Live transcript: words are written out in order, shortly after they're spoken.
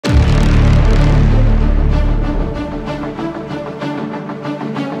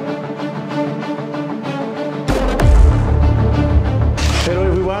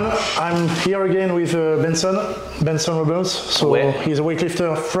here again with Benson Robles. So he's a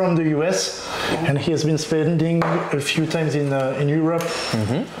weightlifter from the US, and he has been spending a few times in Europe.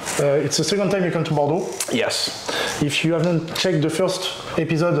 It's the second time you come to Bordeaux. Yes. If you haven't checked the first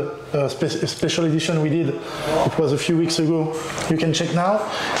episode, special edition we did, it was a few weeks ago, you can check now.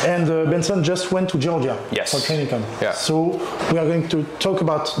 And Benson just went to Georgia for training camp. Yeah. So we are going to talk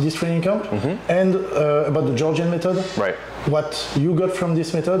about this training camp and about the Georgian method. Right. What you got from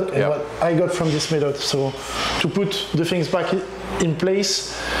this method and what I got from this method. So to put the things back in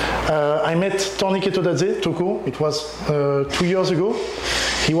place, I met Tornike Todadze, Toko. It was 2 years ago.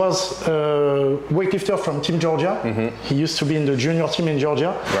 He was a weightlifter from Team Georgia. He used to be in the junior team in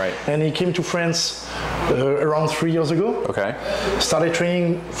Georgia. Right. And he came to France around 3 years ago. Okay. Started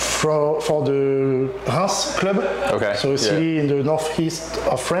training for the Reims club. Okay. So a city in the northeast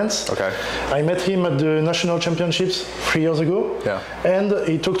of France. Okay. I met him at the national championships 3 years ago. Yeah. And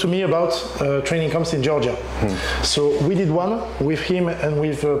he talked to me about training camps in Georgia. So we did one with him and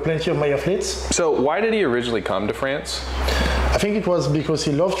with plenty of my athletes. So why did he originally come to France? I think it was because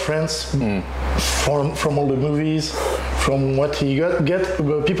he loved France from all the movies, from what he get.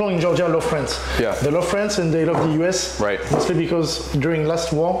 People in Georgia love France. Yeah. They love France and they love the US. Right. Mostly because during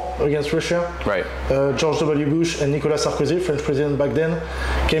last war against Russia, right. George W. Bush and Nicolas Sarkozy, French president back then,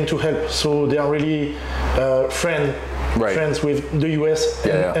 came to help. So they are really friends with the US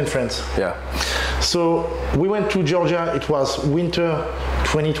and France. Yeah. So we went to Georgia. It was winter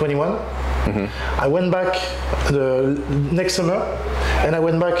 2021. I went back the next summer, and I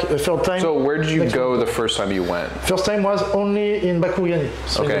went back a third time. So where did you go the first time you went? First time was only in Bakuriani,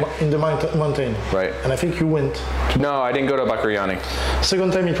 so in the mountain. Right. And I think you went. No, I didn't go to Bakuriani.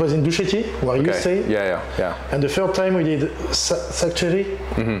 Second time it was in Dusheti, where you stay. Yeah. And the third time we did Sakcheri,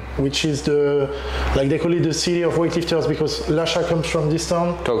 which is like they call it the city of weightlifters because Lasha comes from this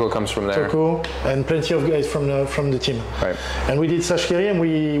town. Toko comes from there. Toko, and plenty of guys from the team. Right. And we did Sakcheri, and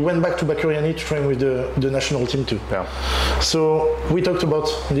we went back to Bakuriani to train with the national team too. Yeah. So we talked about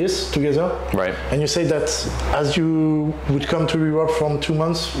this together. Right. And you said that as you would come to Europe from 2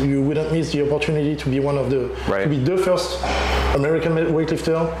 months, you wouldn't miss the opportunity to be one of the to be the first American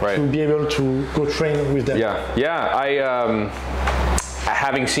weightlifter to be able to go train with them. Yeah.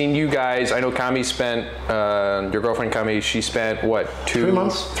 Having seen you guys, I know Kami spent, your girlfriend Kami, she spent what, 3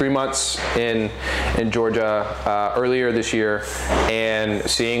 months? 3 months in Georgia earlier this year, and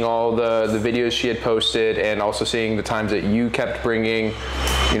seeing all the videos she had posted, and also seeing the times that you kept bringing,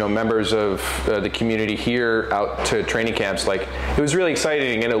 members of the community here out to training camps, like it was really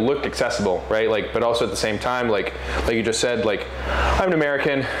exciting and it looked accessible, right? Like, but also at the same time, like you just said, like I'm an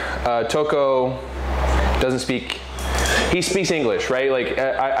American, Toko doesn't speak. He speaks English, right? Like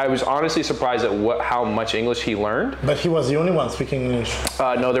I was honestly surprised at how much English he learned. But he was the only one speaking English.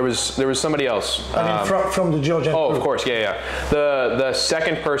 No, there was somebody else. I mean, from the Georgian. Oh, group. Of course, yeah. The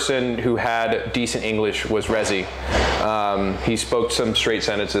second person who had decent English was Rezi. He spoke some straight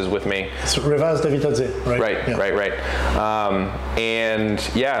sentences with me. It's Revaz Davitadze, right? Right. And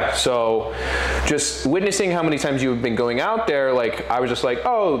yeah, so just witnessing how many times you've been going out there, like I was just like,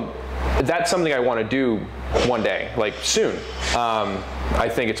 oh, that's something I want to do one day, like soon. I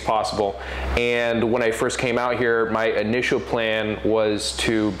think it's possible. And when I first came out here, my initial plan was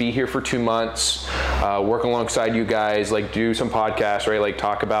to be here for 2 months, work alongside you guys, like do some podcasts, right? Like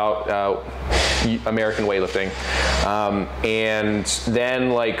talk about American weightlifting. And then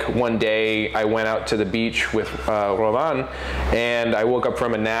like one day I went out to the beach with Rovan, and I woke up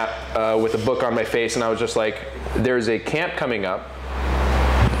from a nap with a book on my face, and I was just like, there's a camp coming up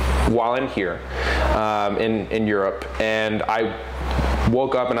while I'm here in Europe, and I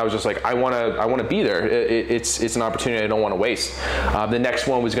woke up and I was just like, I want to be there. It's an opportunity I don't want to waste. The next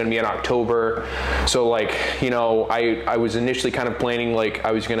one was going to be in October, so like I was initially kind of planning like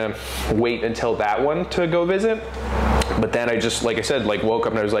I was going to wait until that one to go visit. But then I just, like I said, like woke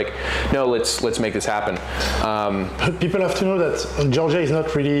up and I was like, no, let's make this happen. People have to know that Georgia is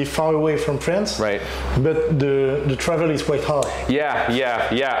not really far away from France, right? But the travel is quite hard. Yeah.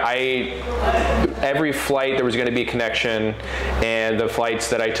 Every flight there was going to be a connection, and the flights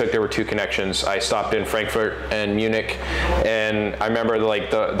that I took, there were 2 connections. I stopped in Frankfurt and Munich, and I remember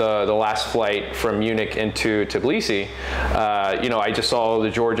like the last flight from Munich into Tbilisi. I just saw the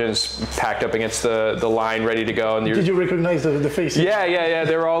Georgians packed up against the line, ready to go. And did you recognize the faces? Yeah.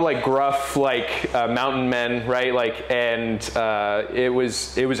 They were all like gruff, like mountain men, right? Like, and it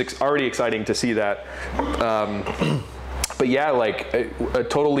was already exciting to see that. but yeah, like a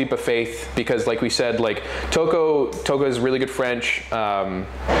total leap of faith, because like we said, like Toko is really good French.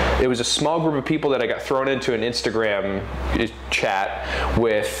 It was a small group of people that I got thrown into an Instagram chat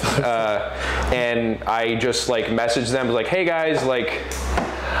with, and I just like messaged them like, hey guys, like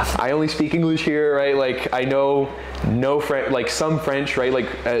I only speak English here, right? Like I know no French, like some French, right? Like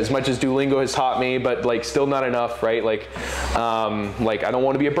as much as Duolingo has taught me, but like still not enough, right? Like I don't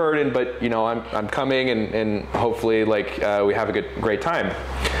want to be a burden, but you know, I'm coming, and hopefully like we have a great time.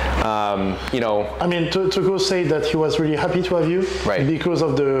 You know, I mean, Toko said that he was really happy to have you, right, because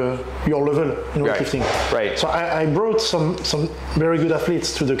of your level in weightlifting. Right. So I brought some very good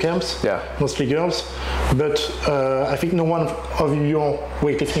athletes to the camps, yeah, mostly girls, but I think no one of your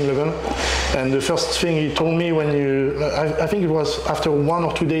weightlifting level. And the first thing he told me when I think it was after 1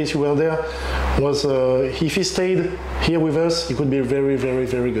 or 2 days you were there, was if he stayed here with us, he could be very, very,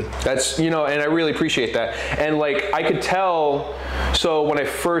 very good. That's, you know, and I really appreciate that. And like I could tell, so when I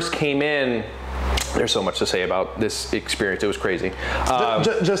first came in, there's so much to say about this experience. It was crazy.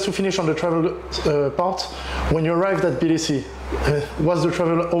 Just to finish on the travel part, when you arrived at Tbilisi, was the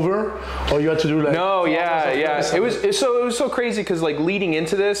travel over, or you had to do like? No, yeah. It was so crazy because like leading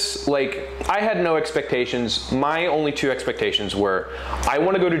into this, like I had no expectations. My only 2 expectations were, I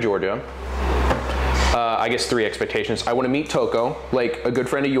want to go to Georgia. I guess 3 expectations. I want to meet Toko, like a good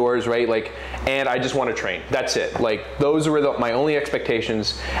friend of yours, right? Like, and I just want to train. That's it. Like those were my only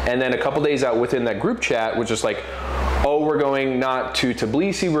expectations. And then a couple days out within that group chat was just like, oh, we're going not to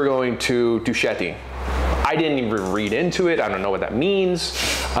Tbilisi, we're going to Dusheti. I didn't even read into it. I don't know what that means.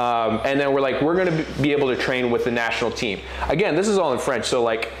 And then we're like, we're going to be able to train with the national team. Again, this is all in French, so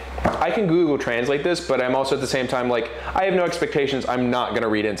like I can Google translate this, but I'm also at the same time like, I have no expectations. I'm not going to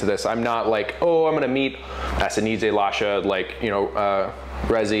read into this. I'm not like, oh, I'm going to meet Asanidze, Lasha, like, you know,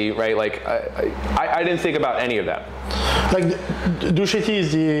 Rezi, right? Like, I didn't think about any of that. Like, Dusheti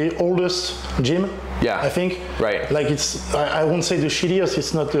is the oldest gym. Yeah, I think. Right. Like it's, I won't say the shittiest.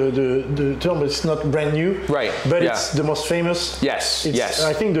 It's not the term, but it's not brand new. Right. But it's the most famous. Yes. Yes.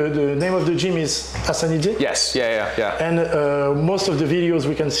 I think the name of the gym is Asanidze. Yes. Yeah. And most of the videos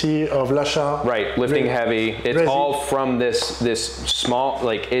we can see of Lasha. Right. Lifting heavy. It's all from this small.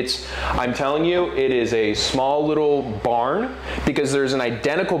 Like it's. I'm telling you, it is a small little barn, because there's an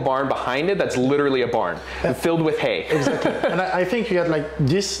identical barn behind it that's literally a barn filled with hay. Exactly. And I think you had like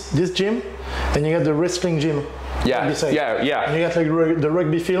this gym. And you got the wrestling gym. Yeah. And you got like the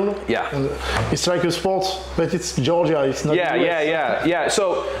rugby field. Yeah. And it's like a sport, but it's Georgia. It's not. Yeah.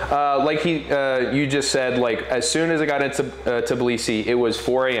 So, like you just said, like as soon as I got into Tbilisi, it was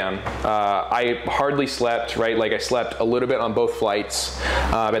 4 a.m. I hardly slept. Right, like I slept a little bit on both flights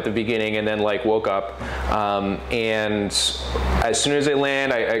at the beginning, and then like woke up. And as soon as I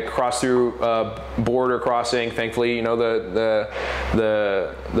land, I crossed through border crossing. Thankfully, you know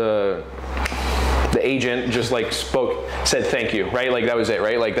the agent just like said thank you, right? Like that was it,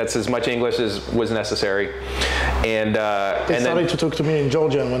 right? Like that's as much English as was necessary. And they started to talk to me in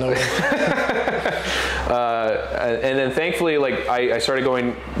Georgian when I went. And then thankfully, like I started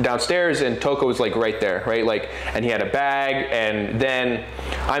going downstairs, and Toko was like right there, right? Like, and he had a bag, and then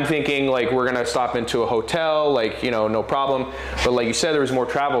I'm thinking like we're gonna stop into a hotel, like, you know, no problem. But like you said, there was more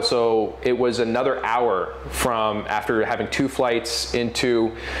travel, so it was another hour from after having 2 flights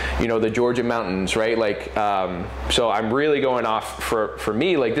into, you know, the Georgian mountains, right? Like, so I'm really going off for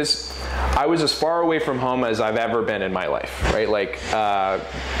me, like this. I was as far away from home as I've ever been in my life, right? Like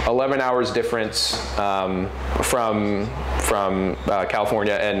 11 hours difference from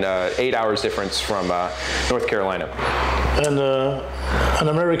California, and 8 hours difference from North Carolina. And an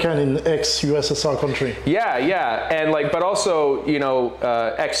American in ex-USSR country. Yeah, and like, but also, you know,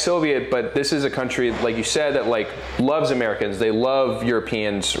 ex-Soviet, but this is a country, like you said, that like loves Americans. They love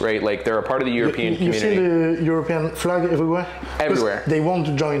Europeans, right? Like they're a part of the European community. You see the European flag everywhere? Everywhere. They want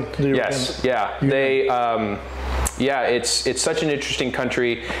to join the European. Yes, yeah. They, yeah, it's such an interesting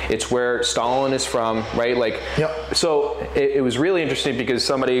country. It's where Stalin is from, right? Like, so it was really interesting because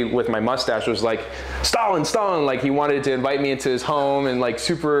somebody with my mustache was like, Stalin, like he wanted to invite me into his home and like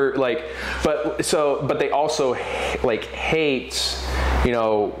super like, but they also like hate, you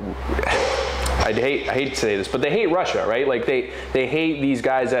know, I hate to say this, but they hate Russia, right? Like they hate these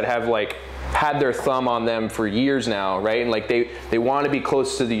guys that have like had their thumb on them for years now, right? And like they want to be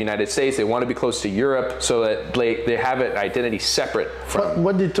close to the United States, they want to be close to Europe, so that they have an identity separate from.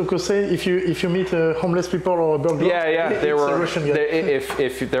 What did Toko say? If you meet homeless people or a burglar, they were Russian guy.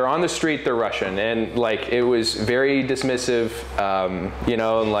 If they're on the street, they're Russian, and like it was very dismissive, you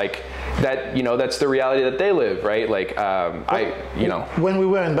know, and like that, you know, that's the reality that they live, right? Like, when we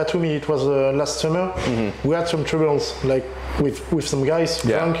were in Batumi, it was last summer, we had some troubles, like with some guys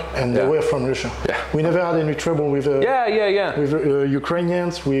drunk, and they were from Russia. We never had any trouble with with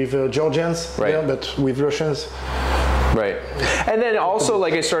Ukrainians, with Georgians, but with Russians. Right. And then also,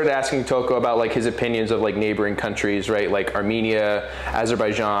 like, I started asking Toko about like his opinions of like neighboring countries, right? Like Armenia,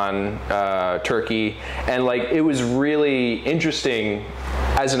 Azerbaijan, Turkey. And like, it was really interesting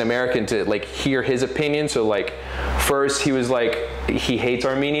as an American to like hear his opinion. So like, first he was like, he hates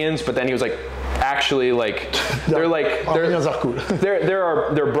Armenians, but then he was like, actually, like, they're Armenians are cool.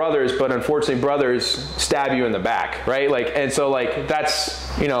 they're brothers, but unfortunately brothers stab you in the back, right? Like, and so like, that's,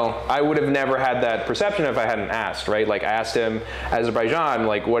 you know, I would have never had that perception if I hadn't asked, right? Like, I asked him Azerbaijan,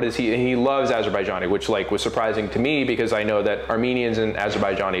 like, what is he, and he loves Azerbaijani, which like was surprising to me because I know that Armenians and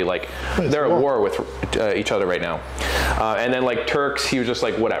Azerbaijani, like, they're at war with each other right now. And then like Turks, he was just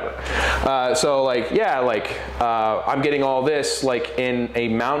like, whatever. So like, yeah, like, I'm getting all this like in a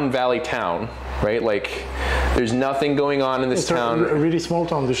mountain valley town, right? Like, there's nothing going on in this town. It's a really small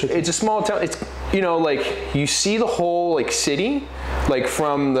town. It's a small town. It's, you know, like, you see the whole like city, like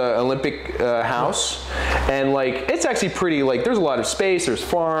from the Olympic house, and like, it's actually pretty, like, there's a lot of space, there's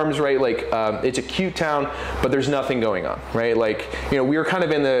farms, right? Like, it's a cute town, but there's nothing going on, right? Like, you know, we were kind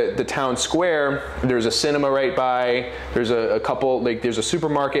of in the town square. There's a cinema right by, there's a couple, like, there's a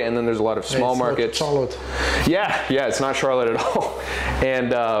supermarket, and then there's a lot of small markets. Charlotte. Yeah, it's not Charlotte at all.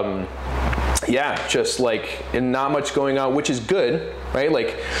 And yeah, just like, and not much going on, which is good, right?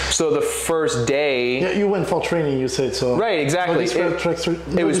 Like, so the first day. Yeah, you went for training, you said, so. Right, exactly.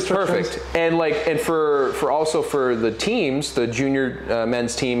 It was perfect. And like, and for also for the teams, the junior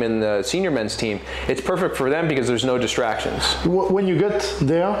men's team and the senior men's team, it's perfect for them because there's no distractions. When you got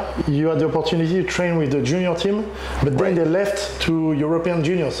there, you had the opportunity to train with the junior team, but then they left to European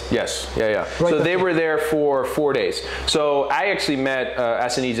juniors. Yes, yeah. Right, so they were there for 4 days. So I actually met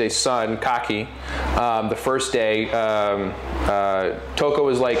Asanize's son, Kaki, the first day. Toko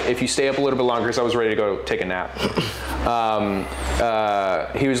was like, if you stay up a little bit longer, because I was ready to go take a nap.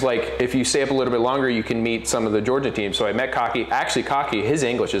 He was like, if you stay up a little bit longer, you can meet some of the Georgian teams. So I met Kaki. Actually, Kaki, his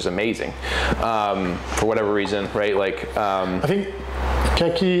English is amazing, for whatever reason, right? Like, I think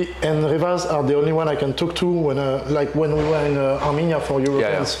Kaki and Rivas are the only one I can talk to when, like when we were in Armenia for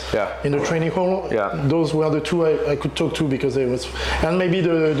Europeans in the training hall. Those were the two I could talk to because they was, and maybe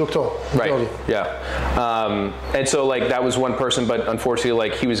the doctor. Right. And so like that was one person, but unfortunately,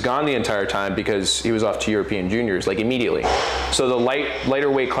 like he was gone the entire time because he was off to European juniors, like immediately. So the lighter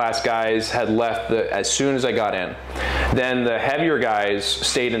weight class guys had left as soon as I got in. Then the heavier guys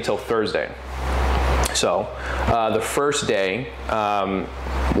stayed until Thursday. So the first day,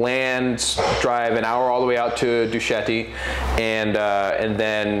 land, drive an hour all the way out to Dusheti, and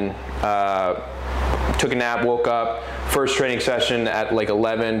then took a nap, woke up, first training session at like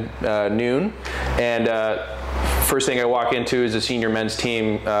 11 noon, and first thing I walk into is the senior men's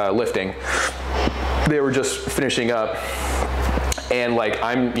team lifting. They were just finishing up. And like,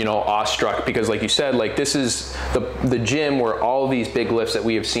 I'm, you know, awestruck because like you said, like this is the gym where all these big lifts that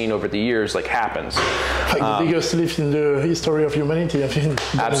we have seen over the years like happens. Like the biggest lift in the history of humanity, I think.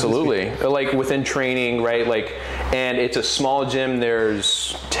 Absolutely. Like within training, right? Like, and it's a small gym.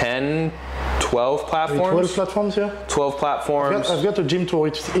 There's 10, 12 platforms. 12 platforms, yeah. 12 platforms. I've got a gym tour.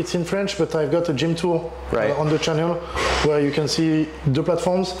 It's in French, but I've got a gym tour on the channel where you can see the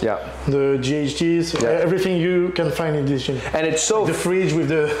platforms, the GHGs, everything you can find in this gym. And it's so... Like the fridge with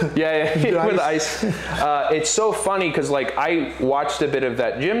the... with the ice. It's so funny because like I watched a bit of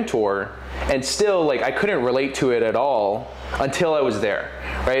that gym tour and still like I couldn't relate to it at all until I was there,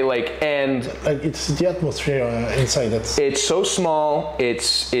 right? Like, and it's the atmosphere inside. It's so small.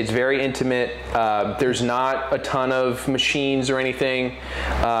 It's very intimate. There's not a ton of machines or anything.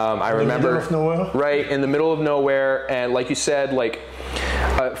 I remember, in the middle of nowhere. Right in the middle of nowhere, and like you said, like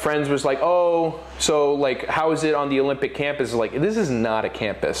friends was like, oh, so like how is it on the Olympic campus? Like, this is not a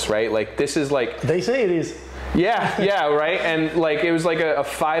campus, right? Like this is like they say it is. Yeah, right. And like it was like a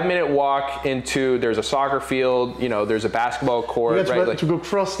 5-minute walk into, there's a soccer field, you know, there's a basketball court, right? Like, to go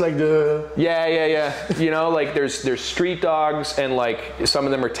cross like the... Yeah. You know, like there's street dogs and like some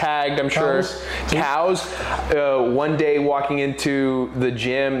of them are tagged, I'm sure. Cows. One day walking into the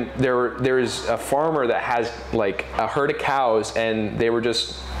gym, there's a farmer that has like a herd of cows and they were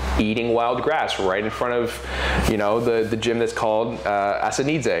just eating wild grass right in front of, you know, the gym that's called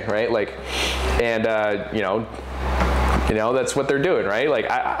Asanidze, right? Like, and you know, that's what they're doing, right? Like,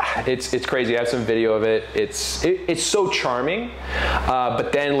 it's crazy. I have some video of it. It's so charming,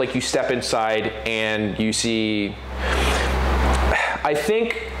 but then like you step inside and you see, I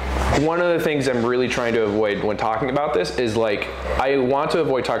think one of the things I'm really trying to avoid when talking about this is like, I want to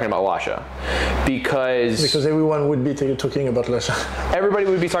avoid talking about Lasha because everyone would be talking about Lasha. Everybody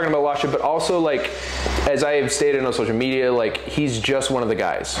would be talking about Lasha, but also like, as I have stated on social media, like he's just one of the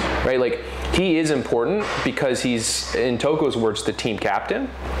guys, right? Like he is important because he's, in Toko's words, the team captain.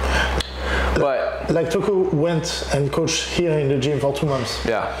 But like Toko went and coached here in the gym for 2 months.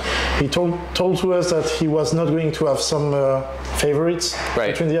 Yeah. He told to us that he was not going to have some favorites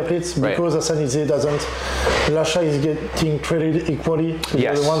between the athletes because Asanidze doesn't. Lasha is getting treated equally to the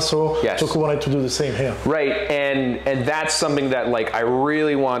other one, so Toko wanted to do the same here. Right, and that's something that like I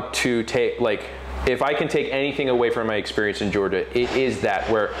really want to take, like if I can take anything away from my experience in Georgia, it is that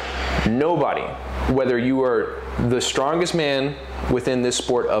where nobody, whether you are the strongest man within this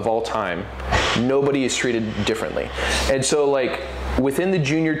sport of all time, nobody is treated differently. And so like within the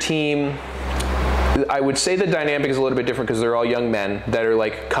junior team, I would say the dynamic is a little bit different because they're all young men that are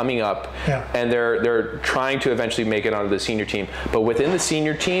like coming up and they're trying to eventually make it onto the senior team. But within the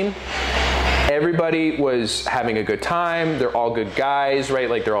senior team, everybody was having a good time. They're all good guys, right?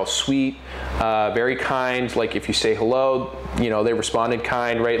 Like they're all sweet, very kind. Like if you say hello, you know, they responded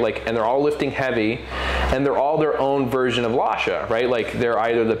kind, right? Like, and they're all lifting heavy and they're all their own version of Lasha, right? Like they're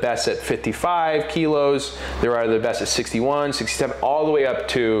either the best at 55 kilos, they're either the best at 61, 67, all the way up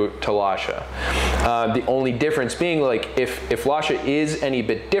to Lasha. The only difference being like if Lasha is any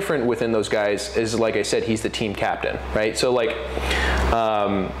bit different within those guys is, like I said, he's the team captain, right? So like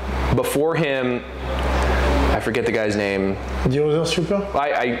before him, I forget the guy's name. The other super?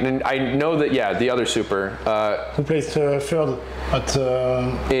 I know that, yeah, the other super. Who placed third at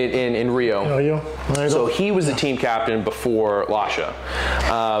in Rio. In Rio. So he was the team captain before Lasha.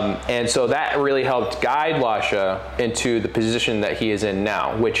 And so that really helped guide Lasha into the position that he is in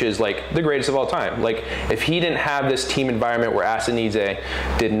now, which is like the greatest of all time. Like if he didn't have this team environment where Asanidze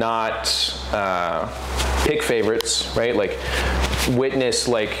did not pick favorites, right? Like witness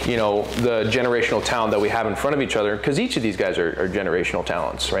like, you know, the generational talent that we have in front of each other, because each of these guys are generational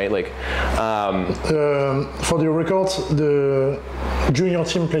talents, right? Like for the record, the junior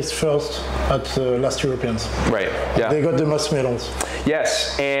team placed first at last Europeans. Right. Yeah. They got the most medals.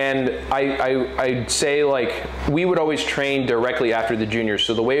 Yes, and I'd say like we would always train directly after the juniors.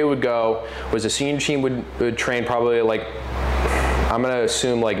 So the way it would go was the senior team would train probably like, I'm gonna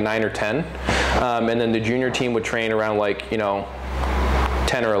assume like 9 or 10, and then the junior team would train around like, you know,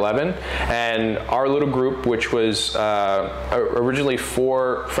 10 or 11, and our little group, which was originally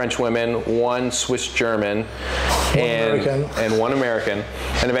 4 French women, 1 Swiss German, and 1 American,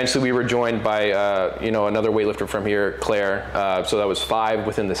 and eventually we were joined by you know, another weightlifter from here, Claire. So that was 5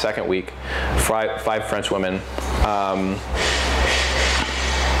 within the second week, 5 French women.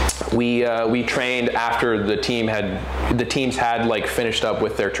 We trained after the teams had like finished up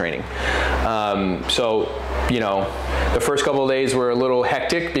with their training. So, you know, the first couple of days were a little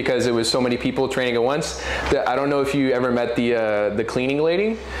hectic because it was so many people training at once. I don't know if you ever met the cleaning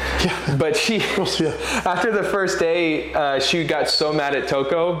lady, but she, after the first day, she got so mad at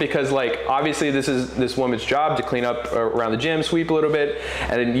Toko because like obviously this is this woman's job to clean up around the gym, sweep a little bit,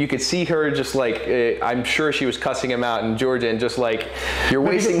 and you could see her just like I'm sure she was cussing him out in Georgia and just like, you're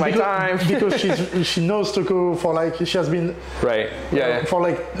wasting my time. Because she knows Toko for like, she has been for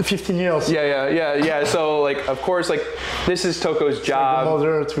like 15 years. Yeah. So like, of course, like this is Toko's job. Like the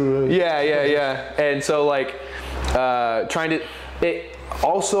mother to and so like trying to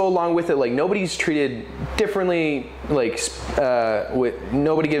also along with it, like nobody's treated differently, like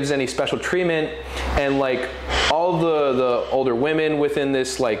nobody gives any special treatment, and like all the older women within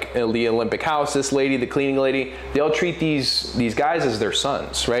this, like the Olympic house, this lady, the cleaning lady, they all treat these guys as their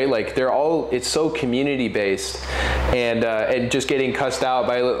sons, right? Like they're all, it's so community based, and just getting cussed out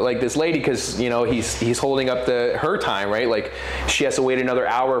by like this lady because, you know, he's holding up her time, right? Like she has to wait another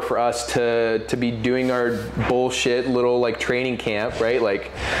hour for us to be doing our bullshit little like training camp, right?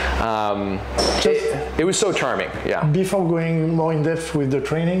 Like it was so charming. Yeah. Before going more in depth with the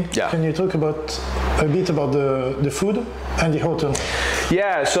training, can you talk a bit about the food and the hotel?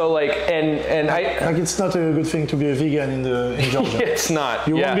 Yeah, so like, and like it's not a good thing to be a vegan in Georgia. It's not.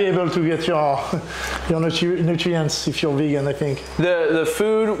 You won't be able to get your nutrients if you're vegan, I think. The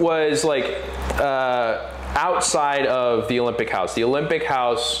food was like outside of the Olympic house. The Olympic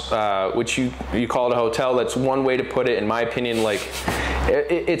house, which you call it a hotel, that's one way to put it, in my opinion. Like,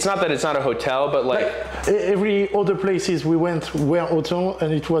 it's not that it's not a hotel, but like every other places we went were hotel,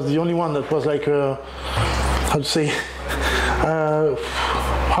 and it was the only one that was like how to say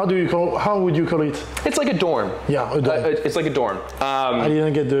How would you call it? It's like a dorm. Yeah, a dorm. It's like a dorm. I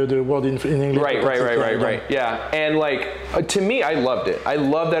didn't get the word in English. Right. Yeah, and like to me, I loved it. I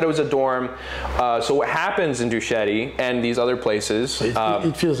loved that it was a dorm. So what happens in Duchetti and these other places?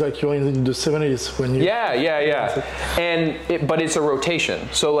 It feels like you're in the 70s when you. Yeah. But it's a rotation.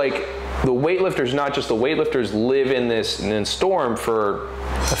 So like the weightlifters, not just the weightlifters, live in this dorm for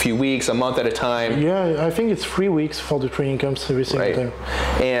a few weeks, a month at a time. Yeah, I think it's 3 weeks for the training camps every single time.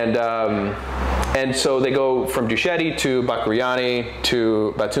 And so they go from Duchetti to Bakuriani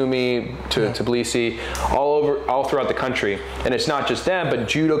to Batumi to Tbilisi, all throughout the country. And it's not just them, but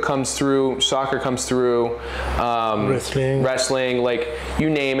judo comes through, soccer comes through, wrestling, like you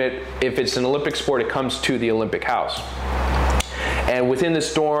name it. If it's an Olympic sport, it comes to the Olympic house. And within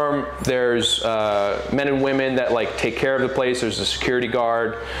the dorm, there's men and women that like take care of the place. There's a security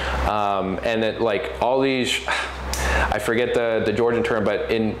guard, and that like all these. I forget the Georgian term,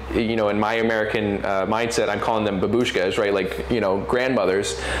 but in my American mindset, I'm calling them babushkas, right? Like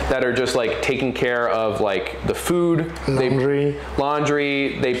grandmothers that are just like taking care of like the food,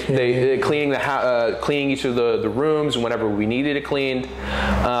 laundry. They cleaning each of the rooms whenever we needed it cleaned.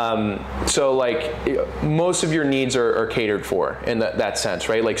 So like most of your needs are catered for in that sense,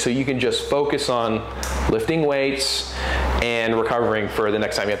 right? Like so you can just focus on lifting weights and recovering for the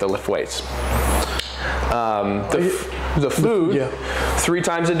next time you have to lift weights. The food, 3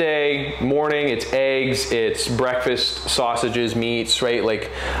 times a day, morning, it's eggs, it's breakfast, sausages, meats, right? Like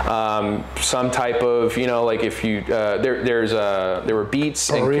some type of, like if you, there were beets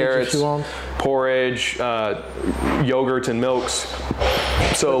and carrots, porridge, yogurts and milks.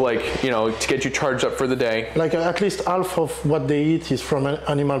 So like, to get you charged up for the day. Like at least half of what they eat is from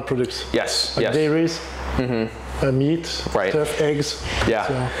animal products. Yes, like dairies. Meat, stuff, eggs.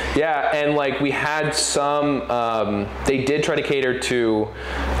 Yeah, and like we had some, they did try to cater to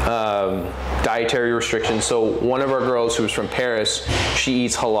dietary restrictions. So one of our girls who was from Paris, she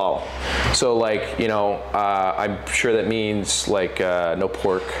eats halal. So like, I'm sure that means like no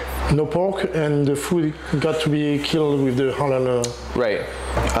pork. No pork, and the food got to be killed with the halal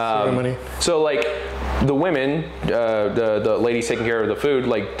ceremony. So like, the women, the ladies taking care of the food,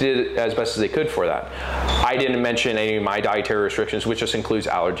 like did as best as they could for that. I didn't mention any of my dietary restrictions, which just includes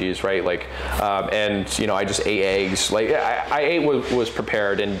allergies, right? Like, and I just ate eggs. Like I ate what was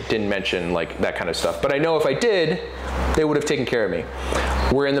prepared and didn't mention like that kind of stuff. But I know if I did, they would have taken care of me.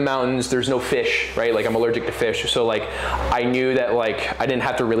 We're in the mountains. There's no fish, right? Like I'm allergic to fish, so like I knew that like I didn't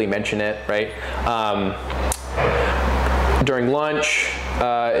have to really mention it, right? During lunch,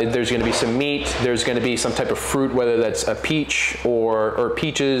 there's going to be some meat. There's going to be some type of fruit, whether that's a peach or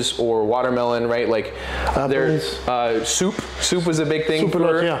peaches or watermelon, right? Like there's soup. Soup was a big thing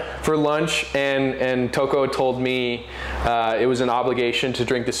for lunch. And Toko told me it was an obligation to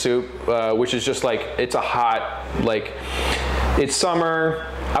drink the soup, which is just like it's a hot, like it's summer.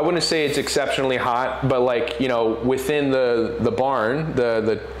 I wouldn't say it's exceptionally hot, but like within the barn,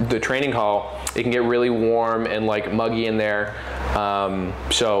 the training hall, it can get really warm and like muggy in there.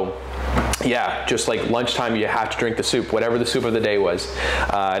 So yeah, just like lunchtime, you have to drink the soup, whatever the soup of the day was,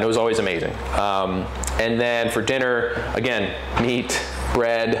 and it was always amazing. And then for dinner, again, meat,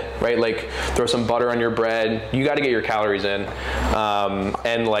 bread, right? Like throw some butter on your bread. You got to get your calories in,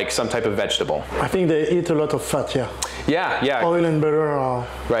 and like some type of vegetable. I think they eat a lot of fat, yeah. Oil and butter are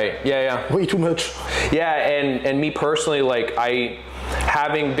way too much. Yeah, and me personally, like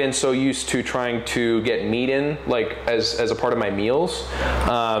having been so used to trying to get meat in, like as a part of my meals,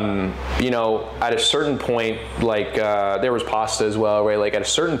 at a certain point, like there was pasta as well, right? Like at a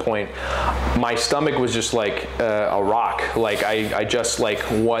certain point, my stomach was just like a rock. Like I just like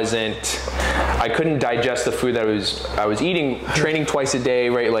I couldn't digest the food that I was eating, training twice a day,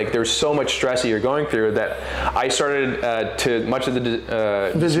 right? Like there's so much stress that you're going through that I started to much of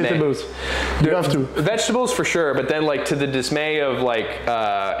the vegetables. You have to vegetables for sure, but then like to the dismay of like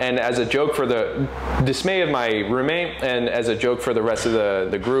and as a joke for the dismay of my roommate and as a joke for the rest of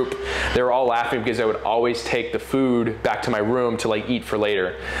the group, they were all laughing because I would always take the food back to my room to like eat for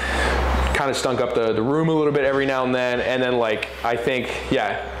later. Kind of stunk up the room a little bit every now and then like I think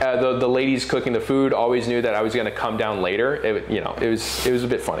the ladies cooking the food always knew that I was going to come down later. It was a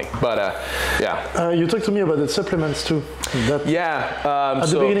bit funny, but you talked to me about the supplements too. At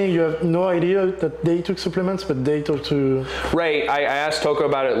the beginning, you have no idea that they took supplements, but they talked to. Right, I asked Toko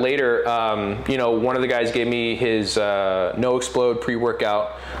about it later. One of the guys gave me his No Explode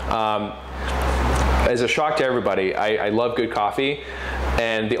pre-workout. As a shock to everybody, I love good coffee,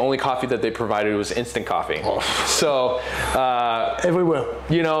 and the only coffee that they provided was instant coffee. Oh. So everywhere.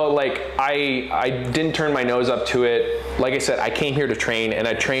 You know, like I didn't turn my nose up to it. Like I said, I came here to train, and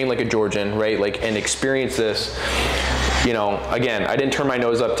I train like a Georgian, right? Like, and experience this. You know, again, I didn't turn my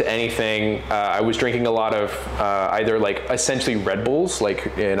nose up to anything. I was drinking a lot of either like essentially Red Bulls,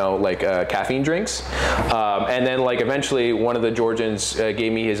 like, you know, like caffeine drinks. And then like eventually one of the Georgians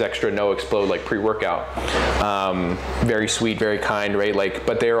gave me his extra No Explode like pre-workout. Very sweet, very kind, right? Like,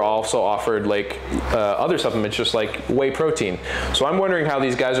 but they were also offered like other supplements, just like whey protein. So I'm wondering how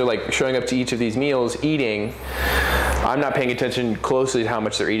these guys are like showing up to each of these meals, eating. I'm not paying attention closely to how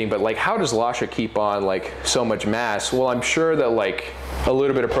much they're eating, but like, how does Lasha keep on like so much mass? Well, I'm sure that like a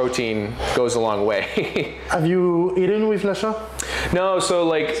little bit of protein goes a long way. Have you eaten with Lasha? No, so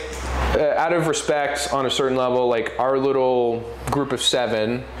like out of respect on a certain level, like our little group of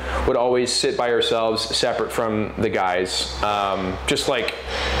 7 would always sit by ourselves separate from the guys, just like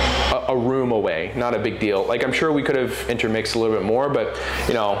a room away, not a big deal. Like I'm sure we could have intermixed a little bit more, but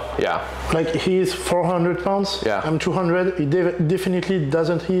you know, yeah. Like he's 400 pounds, yeah. I'm 200, he definitely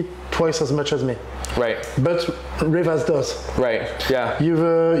doesn't eat twice as much as me. Right. But Rivas does. Right, yeah.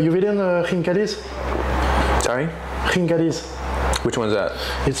 You've eaten khinkadis? Sorry? Khinkadis. Which one's that?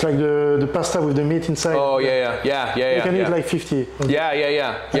 It's like the pasta with the meat inside. Oh yeah. You can eat like 50.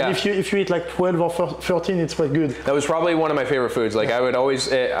 Yeah. And if you eat like 12 or 13, it's quite good. That was probably one of my favorite foods. Like I would always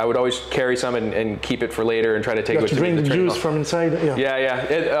carry some and keep it for later and try to take it with me. Drink the juice from inside. Yeah.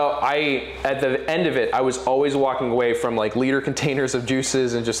 At the end of it, I was always walking away from like liter containers of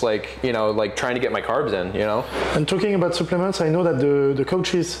juices and just like, you know, like trying to get my carbs in, you know. And talking about supplements, I know that the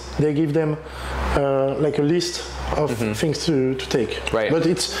coaches, they give them like a list of things to take. Right. But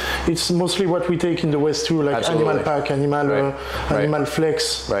it's mostly what we take in the West too, like Absolutely. Animal Pack, Animal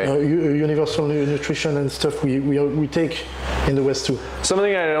Flex, Universal Nutrition and stuff we take in the West too.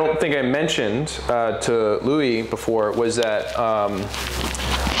 Something I don't think I mentioned to Louis before was that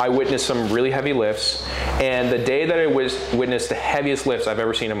I witnessed some really heavy lifts, and the day that I witnessed the heaviest lifts I've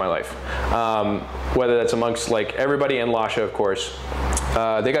ever seen in my life, whether that's amongst like everybody in Lasha, of course,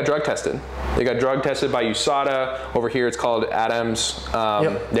 they got drug tested. They got drug tested by USADA. Over here it's called Adams.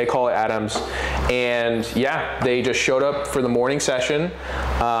 They call it Adams. And yeah, they just showed up for the morning session.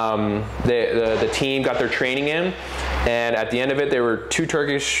 The team got their training in, and at the end of it there were 2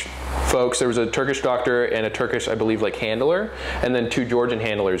 Turkish folks. There was a Turkish doctor and a Turkish, I believe, like handler, and then 2 Georgian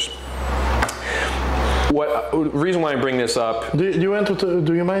handlers. Reason why I bring this up? Do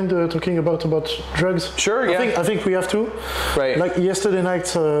you mind talking about drugs? Sure. Yeah. I think we have to. Right. Like yesterday night,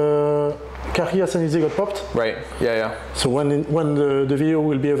 Kari Asanidze got popped. Right. Yeah. So when the video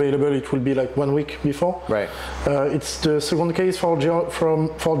will be available, it will be like 1 week before. Right. It's the second case for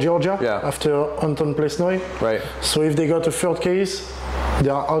Georgia. Yeah. After Anton Plesnoy. Right. So if they got a 3rd case, they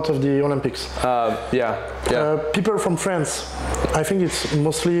are out of the Olympics. People from France, I think it's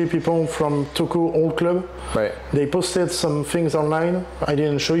mostly people from Toko Old Club. Right. They posted some things online, I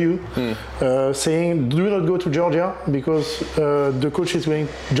didn't show you, saying do not go to Georgia because the coach is going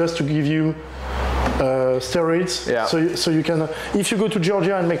just to give you steroids. Yeah. So you can, if you go to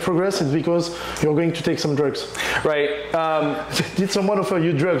Georgia and make progress, it's because you're going to take some drugs. Right. Did someone offer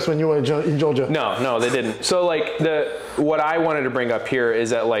you drugs when you were in Georgia? No, they didn't. So like what I wanted to bring up here is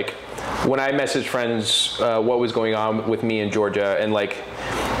that like when I messaged friends what was going on with me in Georgia, and like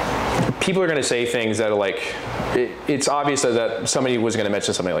people are going to say things that are like, it's obvious that somebody was going to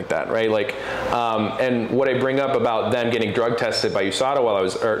mention something like that, right? Like, and what I bring up about them getting drug tested by USADA while I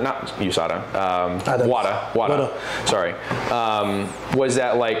was, or not USADA, WADA, sorry, was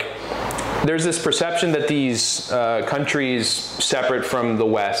that like, there's this perception that these countries separate from the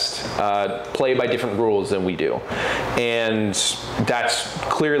West play by different rules than we do. And that's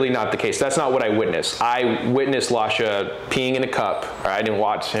clearly not the case. That's not what I witnessed. I witnessed Lasha peeing in a cup. Or I didn't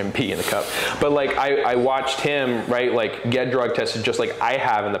watch him pee in the cup. But like I watched him, right, like get drug tested just like I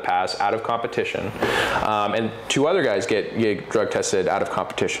have in the past out of competition. And 2 other guys get drug tested out of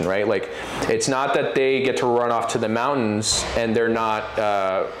competition, right? Like it's not that they get to run off to the mountains and they're not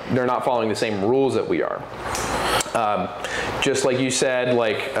following the same rules that we are. Just like you said,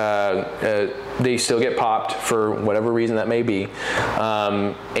 like they still get popped for whatever reason that may be,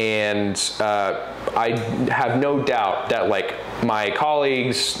 and I have no doubt that like my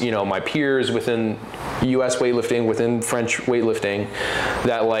colleagues, you know, my peers within U.S. weightlifting, within French weightlifting,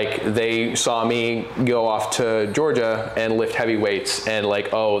 that like they saw me go off to Georgia and lift heavy weights, and like,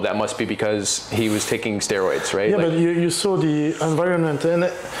 oh, that must be because he was taking steroids, right? Yeah, like, but you saw the environment, and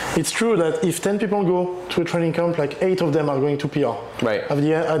it's true that if 10 people go to a training camp, like 8 of them are going to PR. Right. At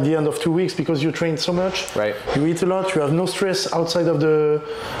the end of 2 weeks, because to train so much. Right. You eat a lot. You have no stress outside of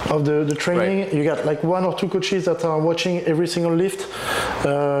the training. Right. You got like 1 or 2 coaches that are watching every single lift.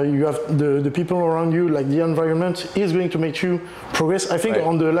 You have the people around you, like the environment is going to make you progress. I think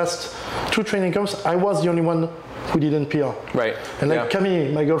on the last 2 training camps, I was the only one who didn't PR. Right. And like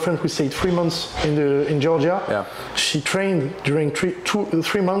Camille, my girlfriend, who stayed 3 months in Georgia, she trained during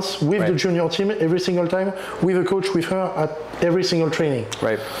 3 months with the junior team every single time, with a coach with her at every single training.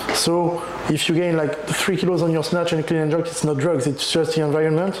 Right. So if you gain like 3 kilos on your snatch and clean and jerk, it's not drugs, it's just the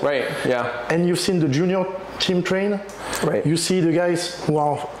environment. Right. Yeah. And you've seen the junior team train. Right. You see the guys who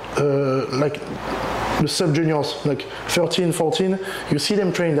are like the sub-juniors, like 13, 14, you see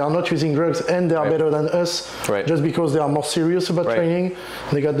them train, they are not using drugs and they are better than us just because they are more serious about training.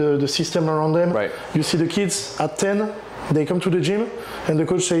 They got the system around them. Right. You see the kids at 10, they come to the gym and the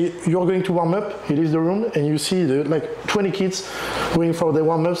coach say, you're going to warm up, he leaves the room and you see like 20 kids going for their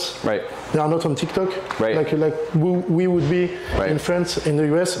warm-ups. Right. They are not on TikTok, like we would be in France, in the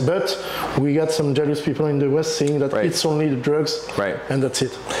US, but we got some jealous people in the West saying that it's only the drugs and that's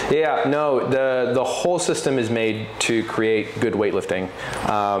it. Yeah, no, the whole system is made to create good weightlifting,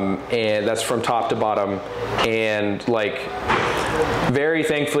 and that's from top to bottom, and like very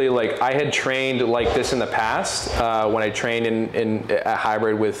thankfully, like I had trained like this in the past when I trained in a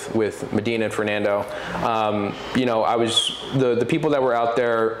hybrid with Medina and Fernando. You know, I was the people that were out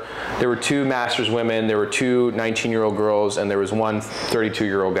there. There were 2 masters women, there were 2 19-year-old girls, and there was 1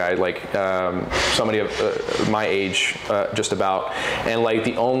 32-year-old guy, like somebody of my age, just about. And like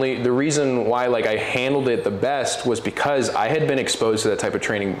the reason why like I handled it the best was because I had been exposed to that type of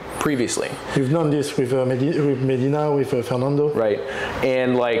training previously. You've done this with Medina, with Fernando. Right.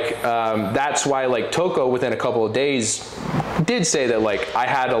 And like that's why like Toko within a couple of days did say that like I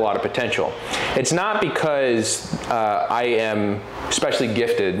had a lot of potential. It's not because I am especially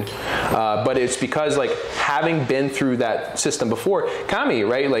gifted, but it's because like having been through that system before, Kami,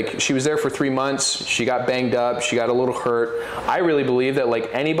 right? Like she was there for 3 months, she got banged up, she got a little hurt. I really believe that like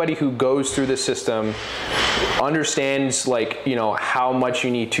anybody who goes through this system understands like, you know, how much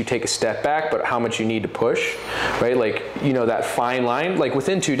you need to take a step back, but how much you need to push, right? Like, you know, that fine line, like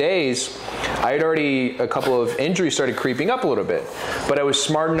within 2 days, I had already, a couple of injuries started creeping up a little bit, but I was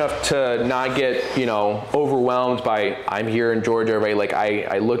smart enough to not get, you know, overwhelmed by, I'm here in Georgia, right? Like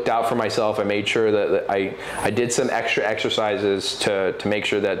I looked out for myself. I made sure that I did some extra exercises to make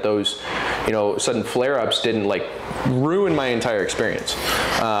sure that those, you know, sudden flare-ups didn't like ruin my entire experience.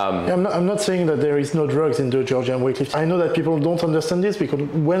 I'm not saying that there is no drugs in the Georgian weightlifting. I know that people don't understand this because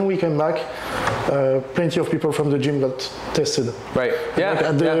when we came back, plenty of people from the gym got tested. Right. Yeah. Like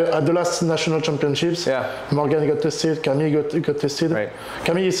at the last national championships, Morgan got tested, Camille got tested. Right.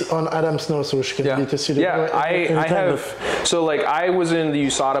 Camille is on Adams now, so she can be tested. Yeah, I have. So like I was in the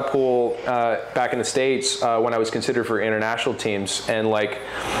USADA pool back in the States when I was considered for international teams, and like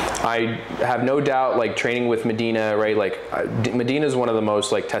I have no doubt like training with Medina, right? Like Medina is one of the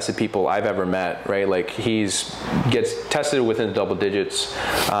most like tested people I've ever met, right? Like gets tested within double digits,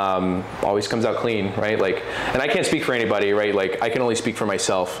 always comes out clean, right? Like, and I can't speak for anybody, right? Like I can only speak for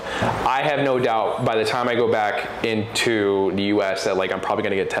myself. I have no doubt by the time I go back into the US that like I'm probably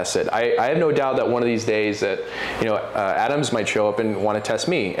gonna get tested. I have no doubt that one of these days that, you know, Adams might show up and want to test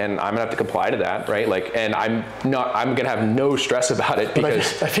me, and I'm gonna have to comply to that, right? Like, and I'm gonna have no stress about it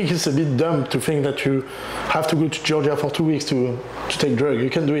because I think it's a bit dumb to think that you have to go to Georgia for 2 weeks to take drug. You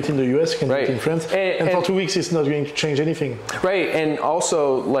can do it in the US, you can do it in France, and for 2 weeks it's not going to change anything. Right, and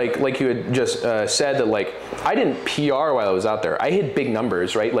also like you had just said that like I didn't PR while I was out there. I hit big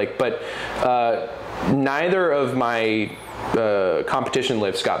numbers, right? Like, but neither of my competition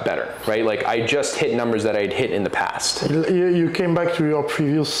lifts got better, right? Like I just hit numbers that I'd hit in the past. You came back to your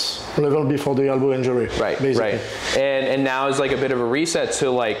previous level before the elbow injury. Right, basically. Right. And now is like a bit of a reset to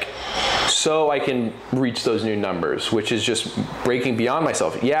like, so I can reach those new numbers, which is just breaking beyond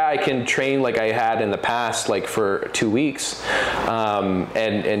myself. Yeah, I can train like I had in the past, like for 2 weeks,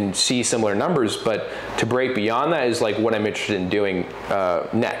 and see similar numbers, but to break beyond that is like what I'm interested in doing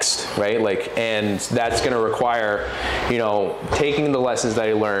next, right? Like, and that's gonna require, you know, taking the lessons that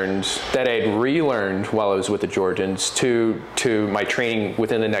I learned, that I had relearned while I was with the Georgians to my training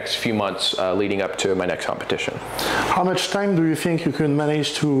within the next few months leading up to my next competition. How much time do you think you can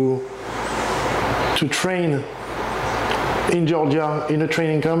manage to train in Georgia in a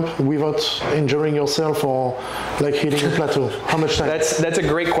training camp without injuring yourself or like hitting a plateau? How much time? That's a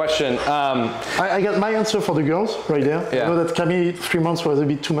great question. I got my answer for the girls right there. Yeah. I know that Camille 3 months was a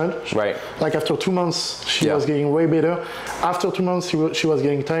bit too much. Right. Like after 2 months she was getting way better. After 2 months she was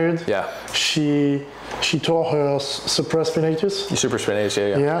getting tired. Yeah. She she tore her supraspinatus. Supraspinatus,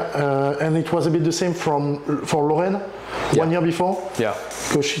 yeah. Yeah, and it was a bit the same for Lorraine 1 year before. Yeah.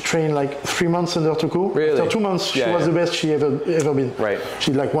 Because she trained like 3 months under Toko. Really? After 2 months, she was the best she ever been. Right.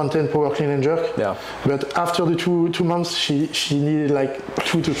 She did like 110 power clean and jerk. Yeah. But after the two months, she needed like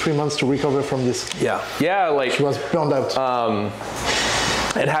 2 to 3 months to recover from this. Yeah. Yeah, like she was burned out.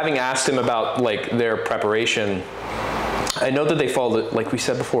 And having asked him about like their preparation, I know that they follow, like we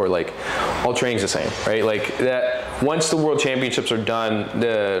said before, like all training's the same, right? Like that once the World Championships are done,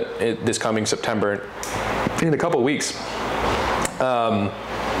 this coming September, in a couple of weeks,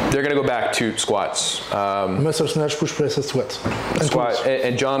 they're gonna go back to squats, muscle snatch, push press, and squat,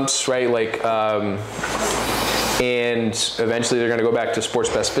 and jumps, right? Like, and eventually they're gonna go back to sport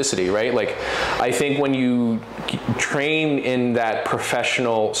specificity, right? Like, I think when you train in that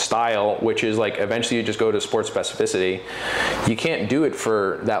professional style, which is like eventually you just go to sport specificity, you can't do it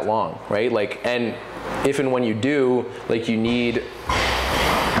for that long, right? Like, and if and when you do, like you need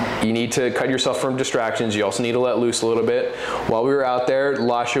to cut yourself from distractions. You also need to let loose a little bit. While we were out there,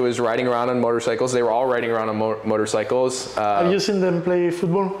 Lasha was riding around on motorcycles. They were all riding around on motorcycles. Have you seen them play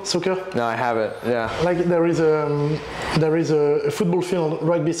football, soccer? No, I haven't. Yeah. Like there is a football field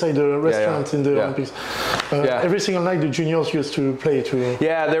right beside the restaurant in the Olympics. Every single night the juniors used to play too.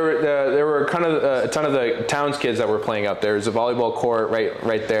 Yeah, there were kind of a ton of the town's kids that were playing out there. There's a volleyball court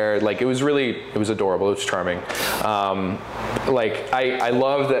right there. Like it was adorable. It was charming. Like I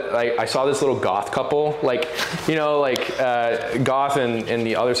love that. I saw this little goth couple, like, you know, like goth in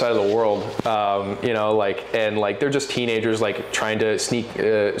the other side of the world, you know, like, and like they're just teenagers, like trying to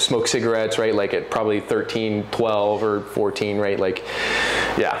smoke cigarettes, right? Like at probably 13, 12 or 14, right? Like,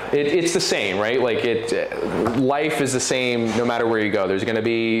 yeah, it's the same, right? Like life is the same no matter where you go. There's gonna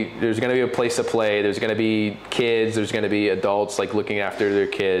be a place to play. There's gonna be kids. There's gonna be adults like looking after their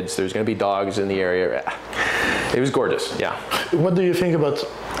kids. There's gonna be dogs in the area. It was gorgeous. Yeah. What do you think about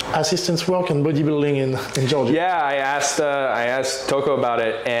assistance work and bodybuilding in Georgia? Yeah, I asked Toko about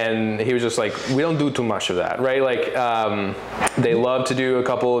it, and he was just like, we don't do too much of that, right? Like, they love to do a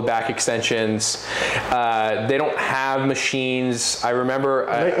couple of back extensions. They don't have machines. I remember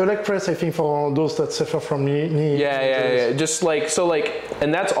a leg press, I think, for those that suffer from knee. Yeah. Just like, so like,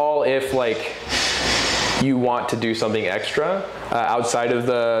 and that's all if like you want to do something extra outside of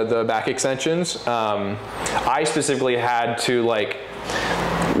the back extensions. I specifically had to like,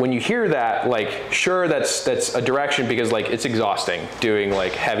 when you hear that, like, sure, that's a direction because like it's exhausting doing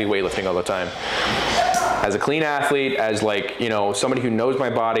like heavy weightlifting all the time. As a clean athlete, as like, you know, somebody who knows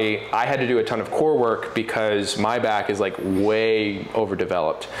my body, I had to do a ton of core work because my back is like way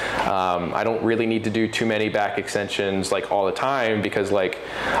overdeveloped. I don't really need to do too many back extensions like all the time because like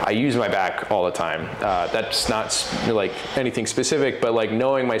I use my back all the time. That's not like anything specific, but like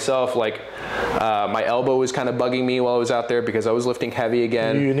knowing myself, like my elbow was kind of bugging me while I was out there because I was lifting heavy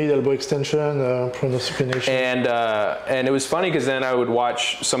again. You need elbow extension, pronosupination. And it was funny because then I would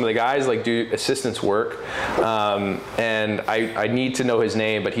watch some of the guys like do assistance work. And I need to know his